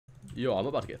Yo, I'm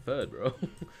about to get third, bro.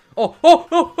 Oh, oh,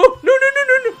 oh, oh, no, no, no,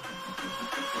 no, no.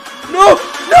 No,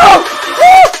 no!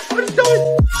 Oh, I just died!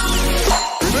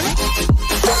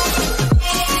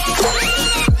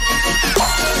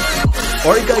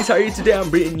 Alright guys, how are you today?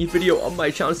 I'm bringing a new video on my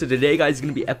channel. So today guys is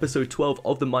going to be episode 12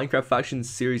 of the Minecraft Factions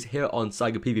series here on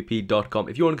SaicoPvP.com.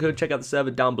 If you want to go check out the server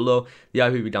down below, the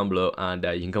IP down below, and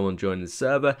you can come and join the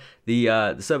server.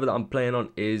 The server that I'm playing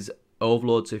on is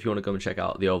Overlord, so if you want to come and check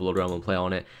out the Overlord realm and play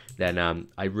on it, then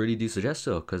I really do suggest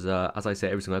so, because as I say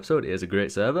every single episode, it is a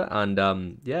great server,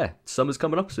 and yeah, summer's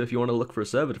coming up, so if you want to look for a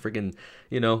server to freaking,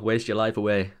 you know, waste your life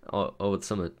away over the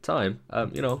summer time,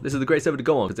 you know, this is the great server to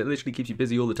go on, because it literally keeps you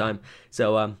busy all the time.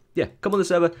 So yeah, come on the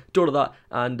server, do all of that,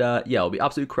 and yeah, it'll be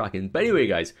absolutely cracking. But anyway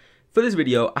guys, for this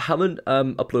video, I haven't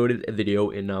uploaded a video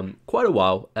in quite a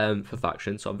while for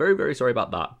Faction, so I'm very, very sorry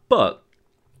about that, but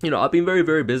you know, I've been very,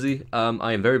 very busy.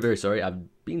 I am very, very sorry. I've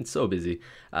been so busy.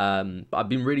 But I've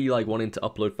been really like wanting to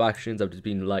upload Factions. I've just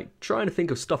been like trying to think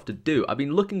of stuff to do. I've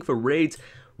been looking for raids.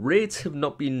 Raids have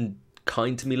not been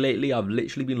kind to me lately. I've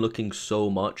literally been looking so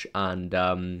much,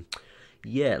 and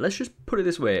yeah, let's just put it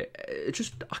this way.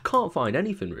 I can't find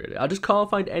anything really. I just can't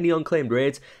find any unclaimed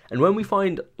raids. And when we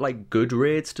find like good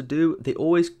raids to do, they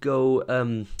always go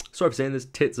sorry for saying this,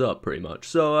 tits up pretty much.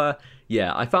 So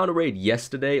yeah, I found a raid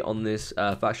yesterday on this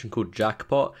faction called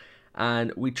Jackpot,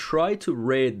 and we tried to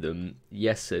raid them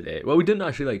yesterday. Well, we didn't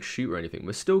actually like shoot or anything.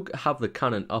 We still have the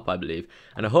cannon up, I believe,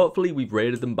 and hopefully we've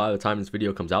raided them by the time this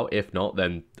video comes out. If not,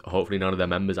 then hopefully none of their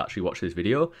members actually watch this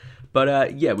video.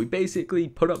 But yeah, we basically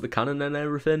put up the cannon and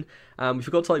everything, and we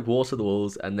forgot to like water the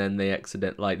walls, and then they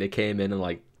they came in and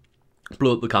like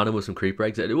blew up the cannon with some creeper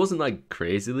eggs. It wasn't like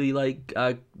crazily like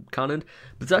cannoned,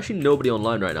 but there's actually nobody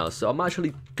online right now, so I'm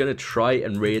actually gonna try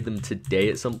and raid them today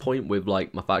at some point with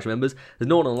like my faction members. There's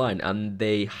no one online, and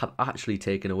they have actually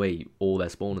taken away all their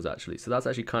spawners actually, so that's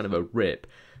actually kind of a rip.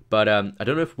 But I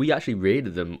don't know if we actually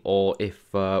raided them or if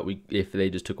they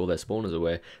just took all their spawners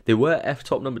away. They were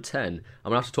F-top number 10. I'm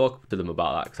gonna have to talk to them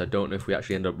about that, because I don't know if we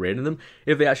actually end up raiding them.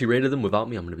 If they actually raided them without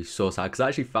me, I'm gonna be so sad, because I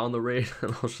actually found the raid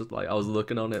and I was just like, I was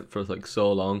looking on it for like so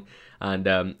long, and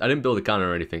I didn't build a cannon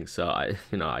or anything, so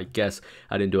I guess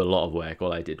I didn't do a lot of work.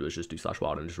 All I did was just do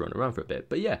 /wild and just run around for a bit.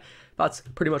 But yeah, that's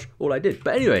pretty much all I did.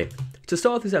 But anyway, to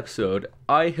start this episode,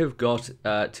 I have got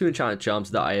 2 enchanted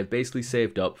charms that I have basically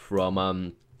saved up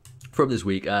from this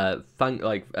week.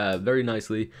 Very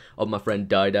nicely of my friend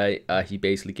Dai. He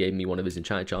basically gave me one of his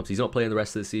enchanted charms. He's not playing the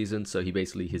rest of the season, so he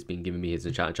basically has been giving me his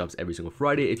enchanted charms every single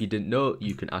Friday. If you didn't know,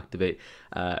 you can activate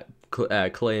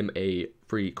claim a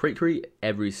free crate tree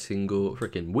every single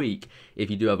freaking week if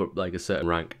you do have like a certain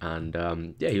rank,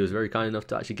 and yeah, he was very kind enough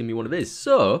to actually give me one of his.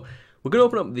 So we're going to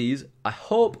open up these. I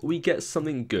hope we get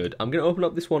something good. I'm going to open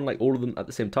up this one, like all of them at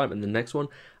the same time, and the next one,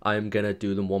 I'm going to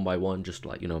do them one by one, just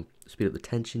like, you know, speed up the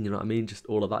tension, you know what I mean? Just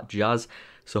all of that jazz.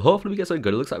 So hopefully we get something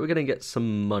good. It looks like we're going to get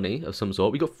some money of some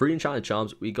sort. We got 3 enchanted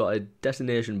charms, we got a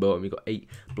destination bow, and we got 8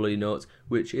 bloody notes,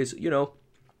 which is, you know,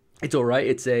 it's alright.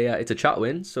 It's a chat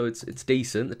win, so it's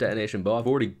decent, the detonation bow. I've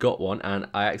already got one, and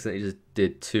I accidentally just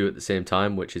did 2 at the same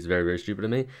time, which is very, very stupid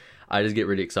of me. I just get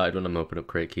really excited when I'm opening up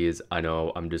crate keys. I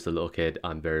know, I'm just a little kid.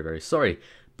 I'm very, very sorry.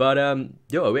 But,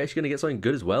 yo, are we actually going to get something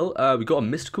good as well? We got a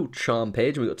mystical charm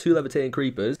page, and we got 2 levitating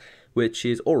creepers, which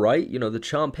is alright. You know, the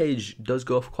charm page does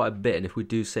go off quite a bit, and if we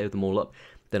do save them all up,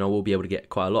 then I will be able to get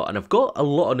quite a lot. And I've got a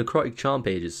lot of necrotic charm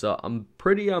pages, so I'm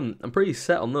pretty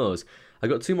set on those. I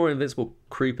got 2 more invincible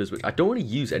creepers, which I don't want to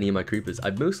use any of my creepers.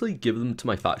 I mostly give them to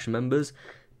my faction members.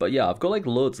 But yeah, I've got like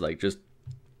loads, like just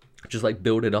like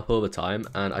build it up over time,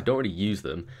 and I don't really use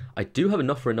them. I do have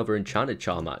enough for another enchanted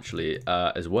charm actually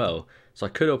as well, so I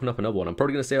could open up another one. I'm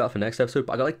probably gonna save that for next episode,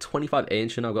 but I got like 25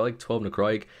 ancient, I've got like 12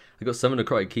 necrotic, I got 7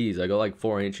 necrotic keys, I got like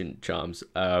 4 ancient charms,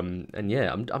 and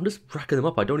yeah, I'm just racking them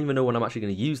up. I don't even know when I'm actually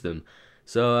gonna use them.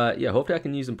 So yeah, hopefully I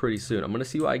can use them pretty soon. I'm gonna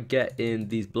see what I get in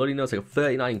these bloody notes. I got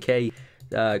 39k.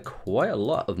 Quite a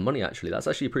lot of money actually. That's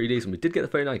actually pretty decent. We did get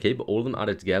the 39k, but all of them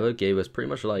added together gave us pretty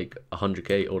much like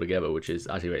 100k altogether, which is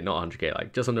actually, wait, not 100k,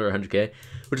 like just under 100k,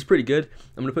 which is pretty good.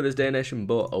 I'm gonna put this detonation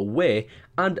bow away,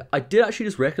 and I did actually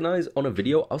just recognize on a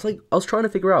video, I was trying to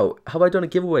figure out, have I done a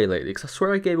giveaway lately? Because I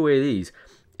swear I gave away these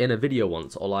in a video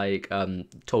once, or like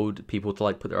told people to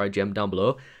like put their IGM down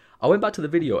below. I went back to the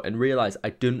video and realized I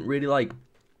didn't really like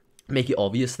make it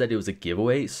obvious that it was a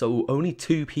giveaway, so only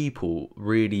 2 people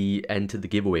really entered the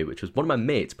giveaway, which was one of my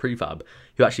mates, Prefab,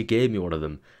 who actually gave me one of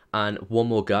them, and one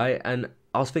more guy. And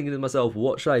I was thinking to myself,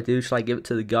 what should I do? Should I give it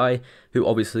to the guy who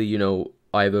obviously, you know,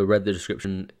 either read the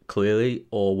description clearly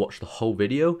or watched the whole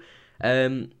video? So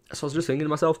I was just thinking to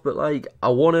myself, but like, I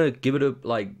want to give it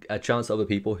a chance to other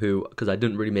people who, because I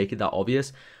didn't really make it that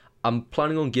obvious. I'm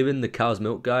planning on giving the cow's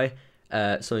milk guy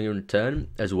something in return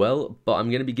as well, but I'm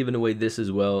going to be giving away this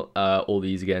as well, all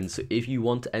these again. So if you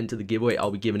want to enter the giveaway,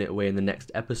 I'll be giving it away in the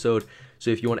next episode. So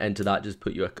if you want to enter that, just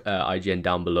put your IGN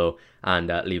down below and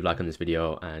leave a like on this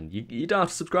video. And you don't have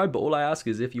to subscribe, but all I ask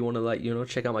is if you want to, like, you know,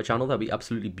 check out my channel, that'd be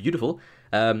absolutely beautiful.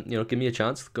 You know, give me a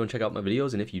chance, go and check out my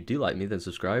videos, and if you do like me, then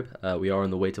subscribe. We are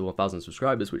on the way to 1,000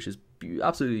 subscribers, which is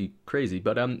absolutely crazy.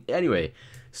 But anyway,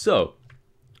 so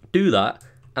do that.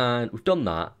 And we've done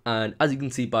that, and as you can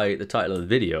see by the title of the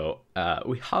video,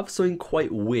 we have something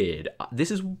quite weird. This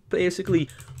is basically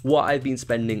what I've been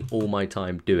spending all my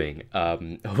time doing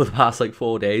over the past like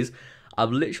 4 days.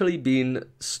 I've literally been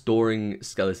storing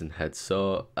skeleton heads.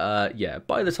 So yeah,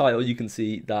 by the title you can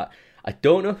see that I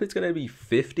don't know if it's going to be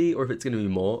 50 or if it's going to be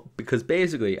more, because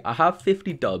basically I have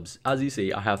 50 dubs. As you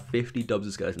see, I have 50 dubs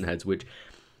of skeleton heads, which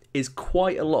is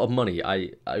quite a lot of money.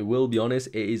 I will be honest,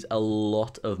 it is a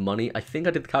lot of money. I think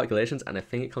I did the calculations, and I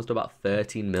think it comes to about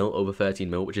 13 mil, over 13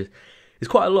 mil, which is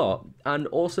quite a lot. And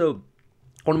also,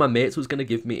 one of my mates was going to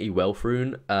give me a wealth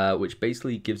rune, which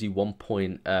basically gives you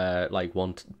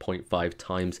 1.5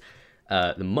 times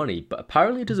the money, but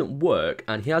apparently it doesn't work,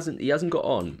 and he hasn't got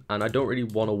on, and I don't really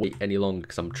want to wait any longer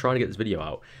because I'm trying to get this video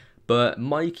out. But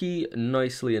Mikey,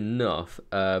 nicely enough,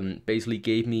 basically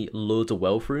gave me loads of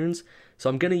wealth runes. So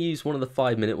I'm going to use one of the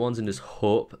 5-minute ones and just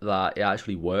hope that it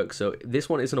actually works. So this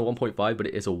one isn't a 1.5, but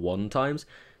it is a 1 times.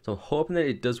 So I'm hoping that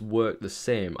it does work the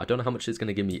same. I don't know how much it's going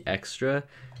to give me extra.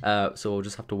 So we'll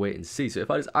just have to wait and see. So if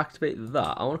I just activate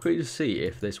that, I want to quickly see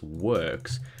if this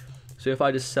works. So if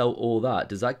I just sell all that,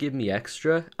 does that give me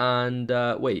extra? And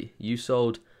wait, you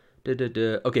sold...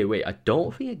 Okay, wait, I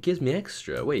don't think it gives me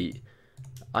extra. Wait,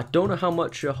 I don't know how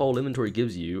much your whole inventory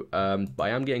gives you, but I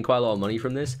am getting quite a lot of money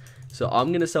from this. So I'm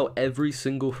going to sell every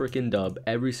single freaking dub,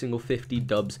 every single 50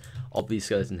 dubs of these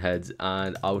skeleton heads,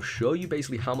 and I'll show you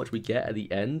basically how much we get at the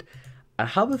end. I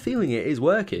have a feeling it is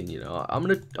working, you know. I'm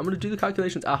gonna do the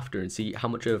calculations after and see how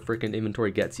much a freaking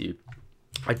inventory gets you.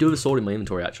 I do have a sword in my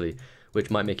inventory actually,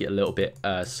 which might make it a little bit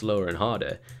slower and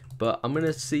harder. But I'm going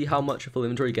to see how much a full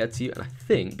inventory gets you, and I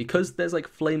think, because there's like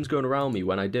flames going around me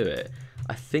when I do it,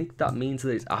 I think that means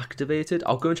that it's activated.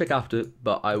 I'll go and check after,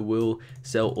 but I will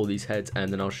sell all these heads,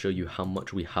 and then I'll show you how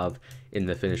much we have in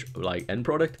the finished like end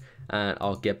product, and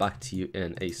I'll get back to you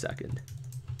in a second.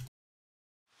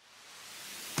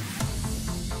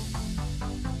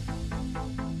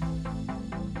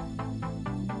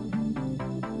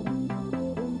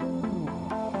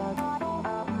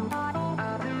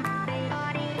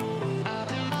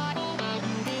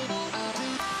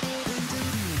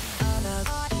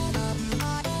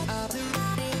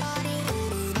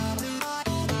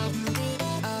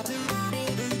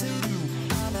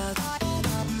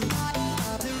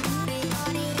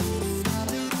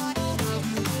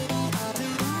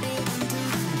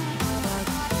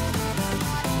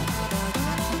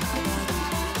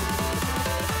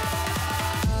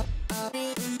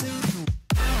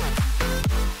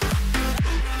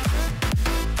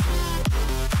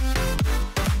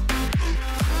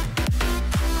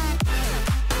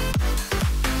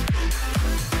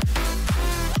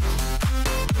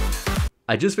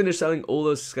 I just finished selling all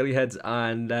those skelly heads,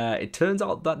 and it turns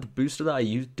out that the booster that I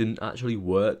used didn't actually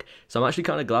work. So I'm actually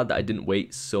kind of glad that I didn't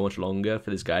wait so much longer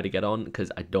for this guy to get on, because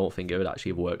I don't think it would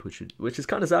actually have worked, which is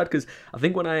kind of sad, because I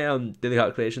think when I did the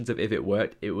calculations of if it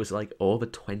worked, it was like over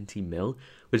 20 mil,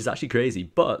 which is actually crazy.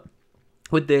 But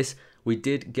with this, we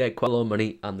did get quite a lot of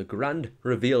money, and the grand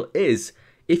reveal is,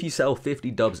 if you sell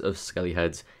 50 dubs of skelly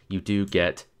heads, you do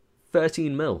get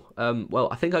 13 mil. Well,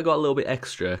 I think I got a little bit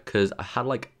extra because I had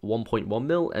like 1.1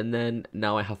 mil, and then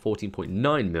now I have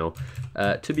 14.9 mil.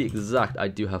 To be exact, I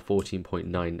do have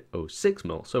 14.906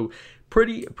 mil. So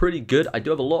pretty good. I do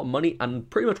have a lot of money, and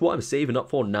pretty much what I'm saving up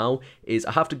for now is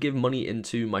I have to give money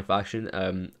into my faction.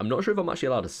 I'm not sure if I'm actually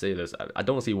allowed to say this. I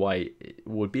don't see why it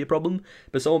would be a problem,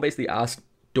 but someone basically asked,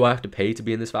 do I have to pay to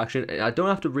be in this faction? And I don't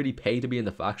have to really pay to be in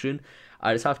the faction.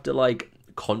 I just have to like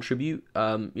contribute.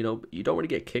 You know, you don't really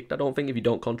get kicked, I don't think, if you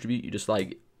don't contribute. You just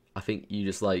like, I think you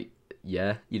just like,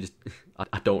 yeah, you just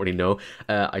I don't really know.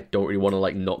 I don't really want to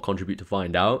like not contribute to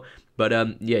find out, but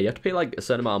yeah, you have to pay like a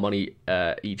certain amount of money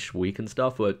each week and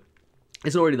stuff, but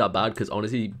it's not really that bad, because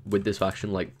honestly with this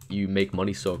faction, like, you make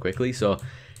money so quickly, so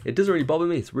it doesn't really bother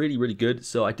me. It's really good.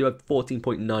 So I do have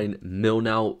 14.9 mil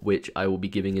now, which I will be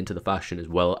giving into the faction as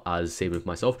well as saving for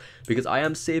myself, because I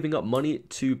am saving up money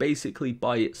to basically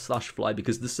buy /fly,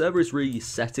 because the server is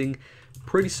resetting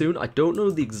pretty soon. I don't know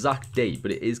the exact date,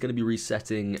 but it is going to be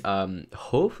resetting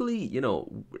hopefully, you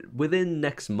know, within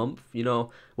next month, you know.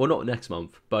 well, not next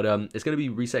month, but it's going to be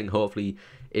resetting hopefully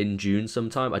in June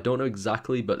sometime. I don't know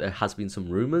exactly, but there has been some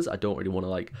rumors. I don't really want to,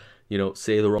 like, you know,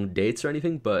 say the wrong dates or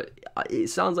anything, but it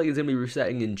sounds like it's going to be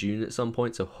resetting in June at some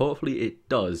point, so hopefully it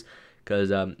does, because,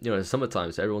 you know, it's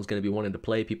summertime, so everyone's going to be wanting to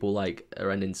play. People, like,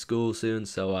 are ending school soon,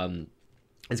 so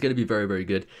it's going to be very, very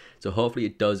good. So hopefully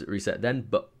it does reset then,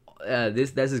 but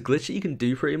there's this glitch that you can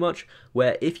do pretty much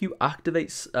where if you activate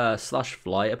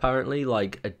 /fly apparently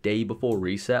like a day before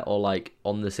reset or like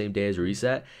on the same day as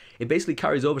reset, it basically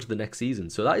carries over to the next season.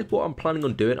 So that is what I'm planning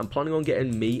on doing. I'm planning on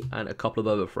getting me and a couple of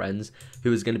other friends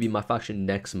who is going to be my faction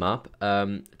next map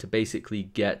to basically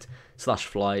get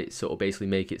 /fly, so it'll basically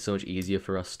make it so much easier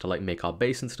for us to like make our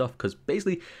base and stuff, because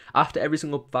basically after every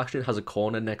single faction has a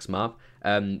corner next map,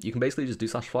 you can basically just do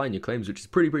 /fly in your claims, which is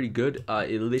pretty good.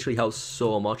 It literally helps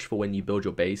so much for when you build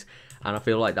your base, and I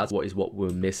feel like that's what we're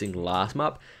missing last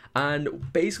map.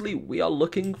 And basically we are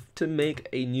looking to make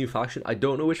a new faction. I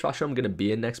don't know which faction I'm going to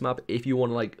be in next map. If you want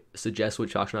to like suggest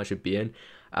which faction I should be in,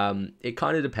 it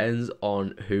kind of depends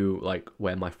on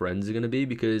where my friends are going to be,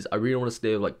 because I really want to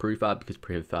stay with like Prefab, because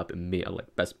Prefab and me are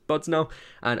like best buds now,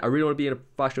 and I really want to be in a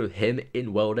faction with him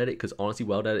in World Edit, because honestly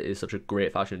World Edit is such a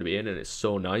great faction to be in, and it's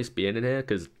so nice being in here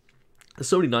because there's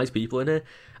so many nice people in here,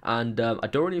 and I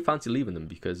don't really fancy leaving them,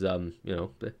 because you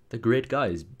know, they're great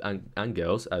guys and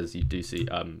girls, as you do see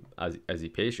as Easy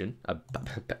Passion.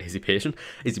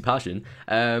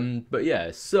 But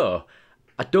yeah, so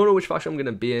I don't know which faction I'm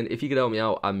gonna be in. If you could help me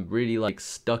out, I'm really like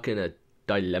stuck in a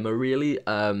dilemma really.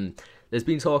 There's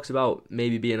been talks about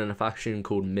maybe being in a faction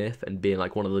called Myth and being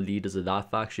like one of the leaders of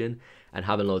that faction and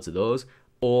having loads of those,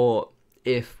 or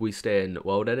if we stay in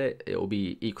World Edit, it will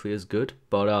be equally as good.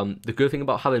 But the good thing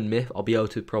about having Myth, I'll be able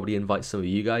to probably invite some of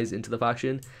you guys into the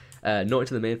faction, not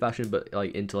into the main faction, but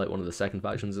like into like one of the second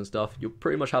factions and stuff. You'll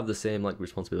pretty much have the same like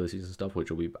responsibilities and stuff,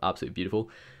 which will be absolutely beautiful.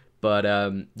 But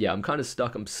yeah, I'm kind of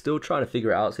stuck. I'm still trying to figure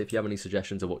it out. So if you have any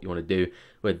suggestions of what you want to do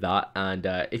with that, and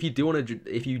if you do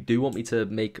want me to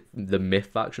make the Myth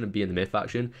faction and be in the Myth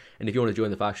faction, and if you want to join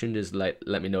the faction, just let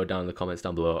me know down in the comments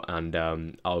down below, and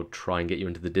I'll try and get you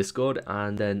into the Discord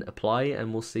and then apply,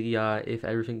 and we'll see if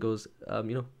everything goes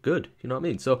you know, good. You know what I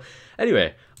mean? So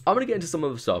anyway, I'm gonna get into some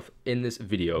other stuff in this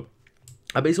video.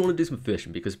 I basically want to do some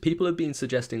fishing, because people have been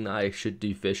suggesting that I should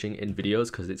do fishing in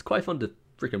videos because it's quite fun to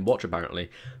freaking watch apparently.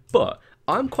 But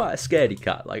I'm quite a scaredy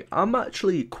cat. Like, I'm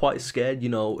actually quite scared. You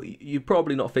know, you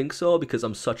probably not think so, because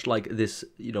I'm such like this,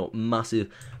 you know, massive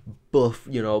buff,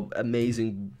 you know,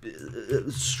 amazing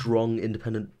strong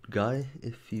independent guy,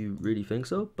 if you really think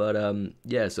so. But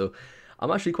yeah, so I'm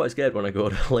actually quite scared when I go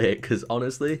to play it, because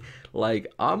honestly, like,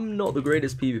 I'm not the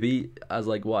greatest PvP as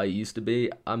like what I used to be.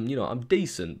 You know, I'm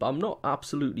decent, but I'm not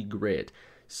absolutely great.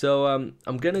 So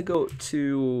I'm gonna go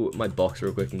to my box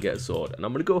real quick and get a sword, and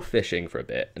I'm gonna go fishing for a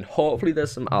bit, and hopefully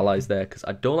there's some allies there, because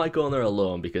I don't like going there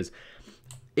alone, because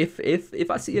if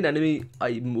I see an enemy,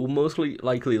 I will most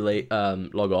likely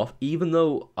log off, even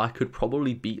though I could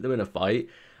probably beat them in a fight.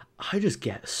 I just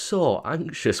get so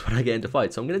anxious when I get into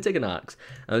fights. So I'm gonna take an axe,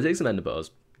 and I'll take some ender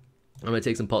bows. I'm gonna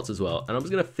take some pots as well, and I'm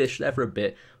just gonna fish there for a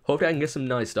bit. Hopefully I can get some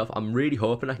nice stuff. I'm really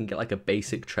hoping I can get like a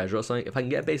basic treasure or something. If I can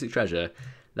get a basic treasure,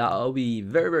 that'll be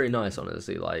very nice,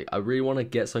 honestly. Like, I really want to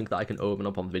get something that I can open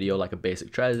up on video, like a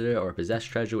basic treasure or a possessed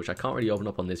treasure, which I can't really open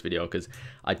up on this video because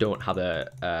I don't have a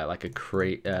like a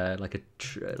crate, like a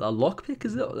lockpick.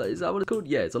 Is that what it's called?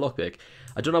 Yeah, it's a lockpick.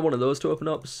 I don't have one of those to open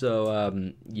up,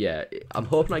 so yeah, I'm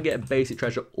hoping I get a basic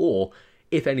treasure, or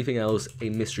if anything else, a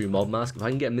mystery mob mask. If I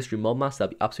can get a mystery mob mask,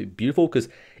 that'd be absolutely beautiful, because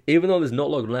even though there's not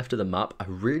long left of the map, I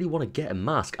really want to get a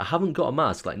mask. I haven't got a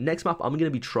mask. Like, next map, I'm going to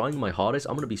be trying my hardest.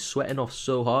 I'm going to be sweating off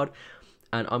so hard,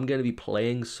 and I'm going to be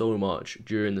playing so much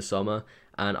during the summer,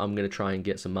 and I'm going to try and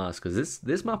get some masks, because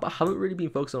this map, I haven't really been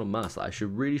focused on masks. Like, I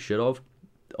should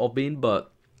have been,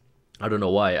 but I don't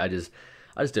know why. I just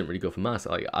didn't really go for masks.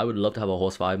 Like, I would love to have a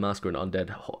horse 5 mask or an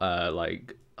undead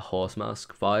like horse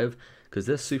mask 5, because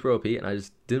they're super OP, and I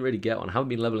just didn't really get one. I haven't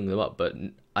been leveling them up, but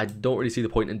I don't really see the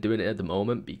point in doing it at the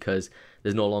moment, because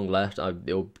there's no long left.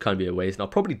 It'll kind of be a waste, and I'll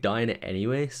probably die in it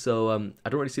anyway, so I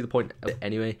don't really see the point of it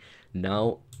anyway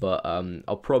now, but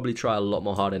I'll probably try a lot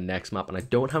more harder next map, and I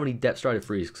don't have any depth strider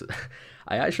freeze, because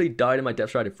I actually died in my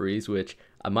depth strider freeze, which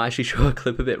I might actually show a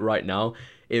clip of it right now.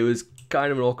 It was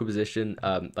kind of an awkward position,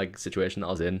 like situation that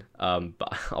I was in,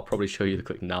 but I'll probably show you the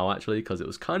clip now, actually, because it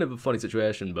was kind of a funny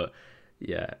situation, but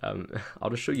yeah,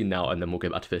 I'll just show you now, and then we'll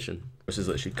get back to fishing. This is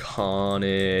literally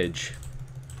carnage.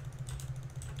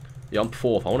 Yeah, I'm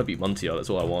 4th. I want to beat Muntio. That's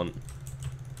all I want.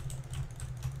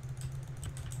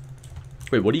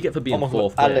 Wait, what do you get for being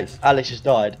 4th? Alex just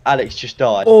died. Alex just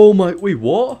died. Oh my, wait,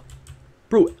 what?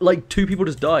 Bro, like 2 people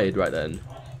just died right then.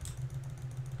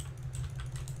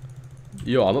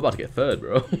 Yo, I'm about to get third,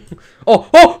 bro. Oh,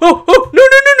 oh, oh, oh, no,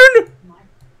 no, no, no, no.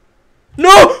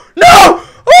 No, no!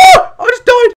 Oh, I just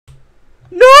died.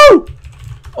 No!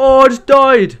 Oh, I just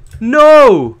died.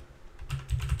 No!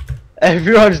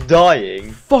 Everyone's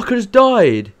dying. Fuck, I just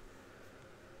died.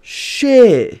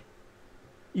 Shit.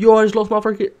 Yo, I just lost my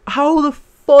freaking... How the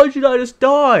fuck did I just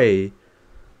die?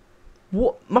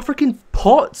 What? My freaking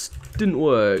pots didn't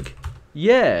work.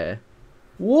 Yeah.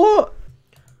 What?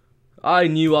 I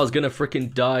knew I was gonna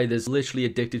freaking die. There's literally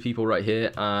addicted people right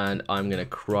here, and I'm gonna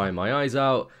cry my eyes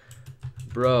out.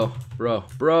 Bro,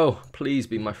 please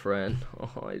be my friend.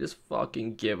 Oh, I just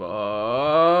fucking give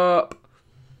up.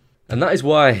 And that is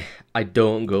why I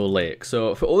don't go lake.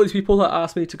 So for all these people that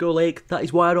ask me to go lake, that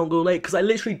is why I don't go lake. Because I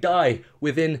literally die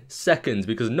within seconds.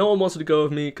 Because no one wants to go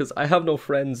with me. Because I have no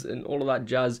friends and all of that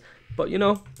jazz. But you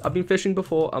know, I've been fishing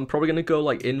before. I'm probably going to go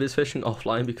like invis fishing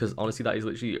offline. Because honestly, that is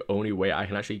literally the only way I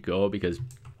can actually go. Because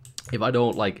if I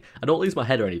don't lose my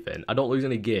head or anything. I don't lose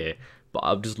any gear. But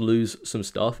I'll just lose some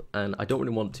stuff, and I don't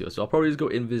really want to. So I'll probably just go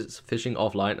invis fishing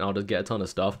offline, and I'll just get a ton of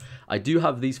stuff. I do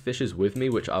have these fishes with me,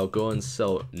 which I'll go and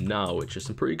sell now, which are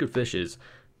some pretty good fishes.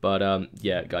 But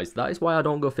yeah, guys, that is why I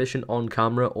don't go fishing on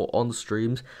camera or on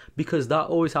streams, because that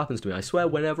always happens to me. I swear,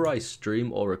 whenever I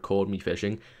stream or record me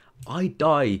fishing, I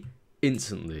die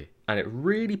instantly, and it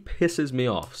really pisses me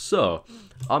off. So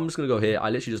I'm just gonna go here. I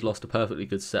literally just lost a perfectly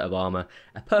good set of armor,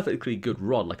 a perfectly good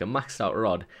rod, like a maxed out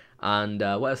rod. And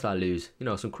what else did I lose? You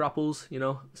know, some crapples, you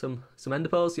know, some ender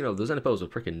pearls. You know, those ender pearls were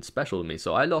freaking special to me,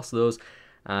 so I lost those.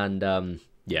 And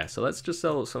yeah, so let's just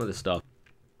sell some of this stuff,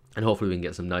 and hopefully we can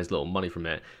get some nice little money from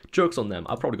it. Jokes on them,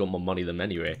 I probably got more money than them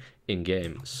anyway in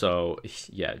game. So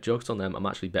yeah, jokes on them. I'm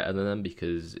actually better than them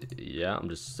because yeah, I'm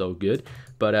just so good.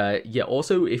 But yeah,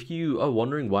 also if you are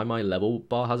wondering why my level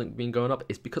bar hasn't been going up,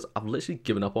 it's because I've literally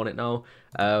given up on it now.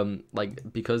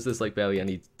 Like because there's like barely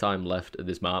any time left of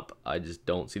this map, I just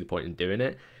don't see the point in doing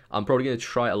it. I'm probably going to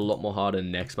try a lot more harder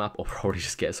next map, or probably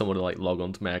just get someone to like log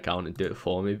onto my account and do it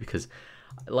for me, because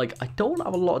like I don't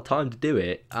have a lot of time to do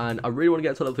it, and I really want to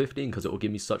get to level 15 because it will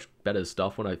give me such better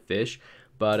stuff when I fish.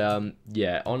 But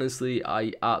yeah, honestly,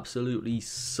 I absolutely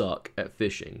suck at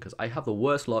fishing because I have the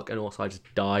worst luck, and also I just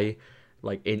die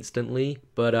like instantly.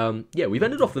 But yeah, we've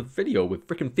ended off the video with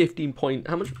freaking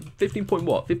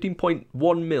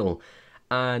 15.1 mil,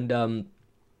 and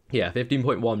yeah,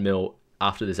 15.1 mil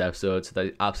after this episode, so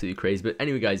that's absolutely crazy. But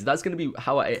anyway, guys, that's going to be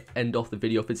how I end off the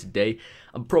video for today.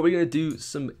 I'm probably going to do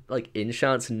some like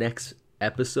enchants next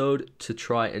episode to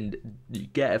try and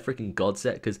get a freaking god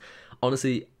set, because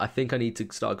honestly I think I need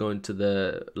to start going to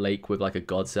the lake with like a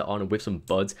god set on and with some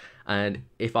buds. And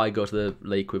if I go to the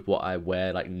lake with what I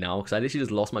wear like now, because I literally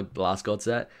just lost my last god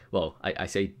set, well, I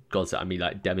say god set, I mean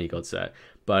like demi god set.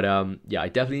 But yeah, I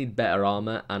definitely need better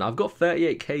armor, and I've got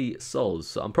 38k souls,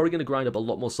 so I'm probably going to grind up a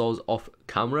lot more souls off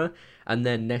camera. And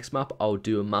then next map I'll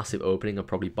do a massive opening and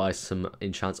probably buy some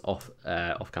enchants off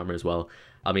camera as well.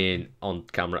 I mean, on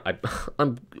camera,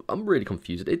 I'm really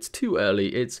confused. It's too early.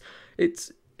 It's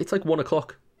like 1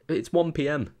 o'clock. It's 1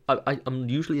 p.m. I'm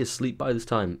usually asleep by this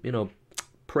time. You know,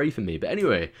 pray for me. But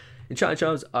anyway, enchanted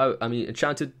charms. I mean,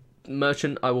 enchanted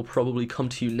merchant. I will probably come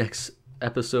to you next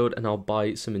episode, and I'll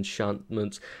buy some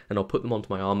enchantments and I'll put them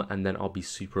onto my armor, and then I'll be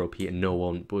super OP and no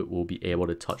one will be able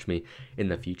to touch me in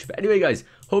the future. But anyway, guys,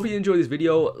 hope you enjoyed this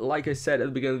video. Like I said at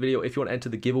the beginning of the video, if you want to enter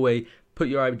the giveaway, put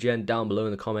your IGN down below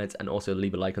in the comments, and also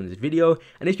leave a like on this video.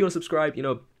 And if you want to subscribe, you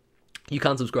know, you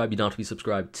can subscribe. You don't have to be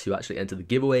subscribed to actually enter the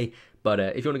giveaway. But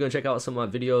if you want to go and check out some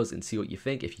of my videos and see what you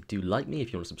think, if you do like me,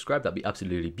 if you want to subscribe, that'd be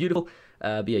absolutely beautiful.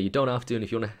 But yeah, you don't have to. And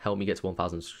if you want to help me get to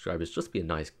 1,000 subscribers, just be a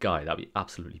nice guy. That'd be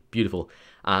absolutely beautiful.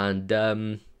 And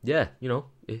yeah, you know,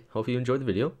 hope you enjoyed the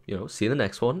video. You know, see you in the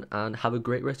next one, and have a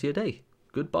great rest of your day.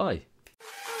 Goodbye.